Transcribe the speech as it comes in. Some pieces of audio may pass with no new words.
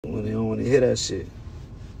want to hear that shit.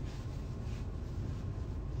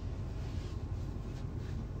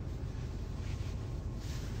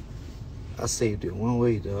 I saved it one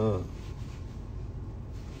way, dog.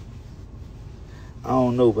 I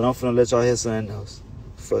don't know, but I'm finna let y'all hear something else.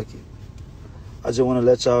 Fuck it. I just want to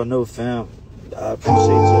let y'all know, fam. I appreciate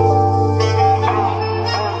y'all.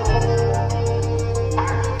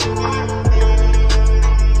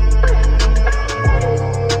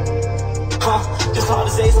 Just hard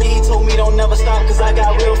to say, he told me don't never stop, cause I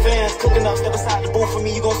got real fans. Cooking up, step aside the booth for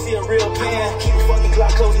me, you gon' see a real pan. Keep a fucking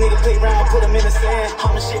Glock close, nigga, play round, put him in the sand.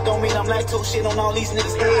 Homie shit don't mean I'm lactose shit on all these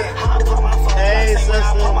niggas' head. I pop my phone, hey, I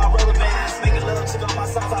pop my rubber bands. Making love, took all my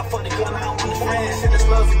socks, I fuck the gun, I don't want the friends. Send this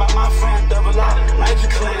love about my friend, double up, Nike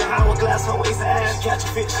clean. Hourglass, her waist ass, catch a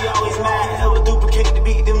fit, she always mad. Ever duplicate the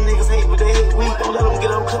beat, them niggas hate, but they hate weak. Don't let them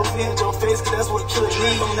get up close, in your face, cause that's what killers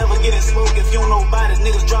need. Don't never get in smoke if you don't know about it,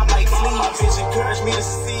 niggas drop like fleas. My bitch encourage me to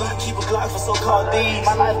see. Keep a Glock for so-called thieves.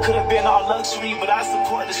 My life could have been all luxury, but I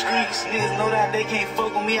support the streets. Niggas know that they can't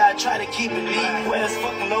fuck with me, I try to keep it neat. Where's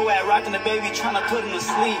fucking low at, rocking the baby, trying to put him to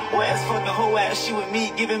sleep. Where's fucking hoe at, she with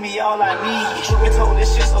me, giving me all I need. Truth be told,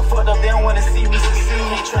 this shit so fucked up, they don't wanna see me succeed.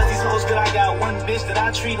 Can't trust these hoes, cause I got one bitch that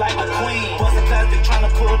I treat like a queen. Bustin' plastic, trying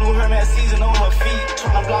to pull new Hermes season on her feet.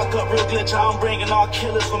 Trying to block up real glitch, I'm bringing all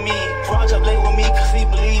killers for me. Raj up late with me, cause he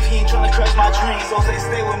believe he ain't trying to crush my dreams. So say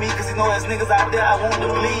stay with me, cause he know there's niggas out there I want to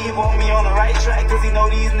believe. Want me on the right track, cause he know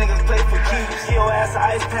these niggas play for keeps. Your ass an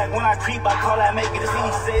ice pack, when I creep, I call that make it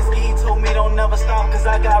see. Say ski, told me don't never stop, cause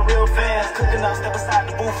I got real fans. Cooking up, step aside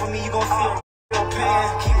the booth for me, you gon' see a real pan.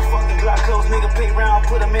 Keep a fucking Glock close, nigga, play round,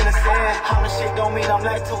 put him in the sand. Homie shit don't mean I'm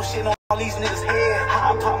lactose shit on all these niggas' head.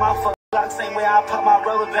 I pop my fucking Glock, same way I pop my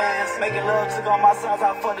rubber bands. Making love, took all my socks,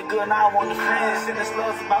 I fuck the good, now I want the friends. Send this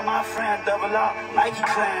love about my friend, double up, Nike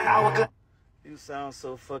clan. Hourglass. You sound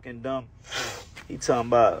so fucking dumb. He talking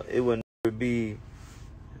about it would never be.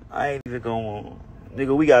 I ain't even going.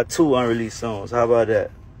 Nigga, we got 2 unreleased songs. How about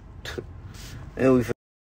that? And we real music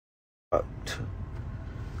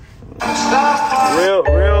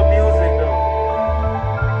though.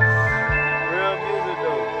 Real music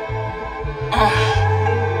though.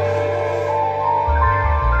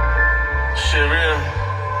 Shit real.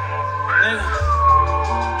 Nigga.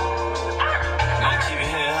 Gotta keep your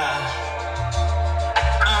head high.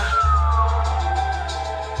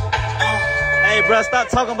 Hey, bro, stop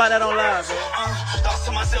talking about that on live, bro. Thoughts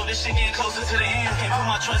to myself, this shit getting closer to the end. Can't put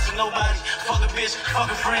my trust in nobody. Fuck a bitch, fuck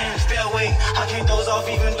a friend. Stay away. I can't doze off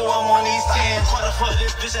even though I'm on these 10s. Why the fuck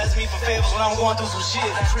this bitch asks me for favors when I'm going through some shit?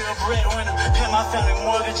 Free a breadwinner, pay my family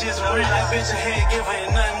mortgages. Real like bitch, a head giver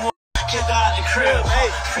and nothing more. Kick out the crib, hey,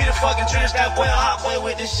 free the fucking drench, that boy a hot boy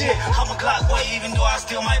with this shit. I'm a Glock boy, even though I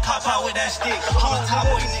still might pop out with that stick. I'm a top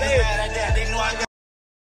boy, niggas mad at that, they know I got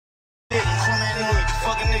dick.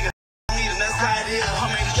 Fucking nigga, need him, that's how it is.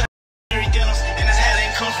 I'm in the denims, and his hat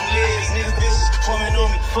ain't come from legs. Niggas bitches, forming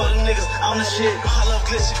on me, fuck them niggas, I'm the shit. I love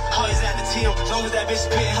glitching, always at the team, as long as that bitch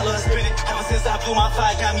spin, I love spinning. Ever since I blew my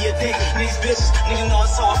fire, got me addicted. Niggas bitches, niggas know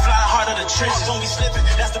it's all fly hard of the trenches. Don't be slipping,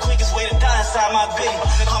 that's the quickest way to die inside my bitty.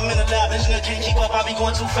 I'm in the lab, engineer can't keep up, I be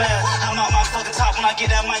going too fast. I'm out my fucking top, when I get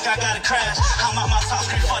that mic, I gotta crash. I'm out my top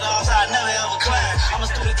street for the outside, never ever clash. I'm a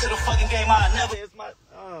student to the fucking game, I never.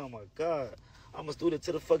 Oh my God. I'm a student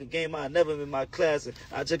to the fucking game. I never in my class. And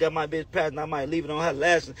I just got my bitch passed and I might leave it on her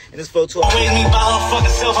lashing. And this photo. Wait me by her fucking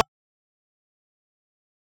self.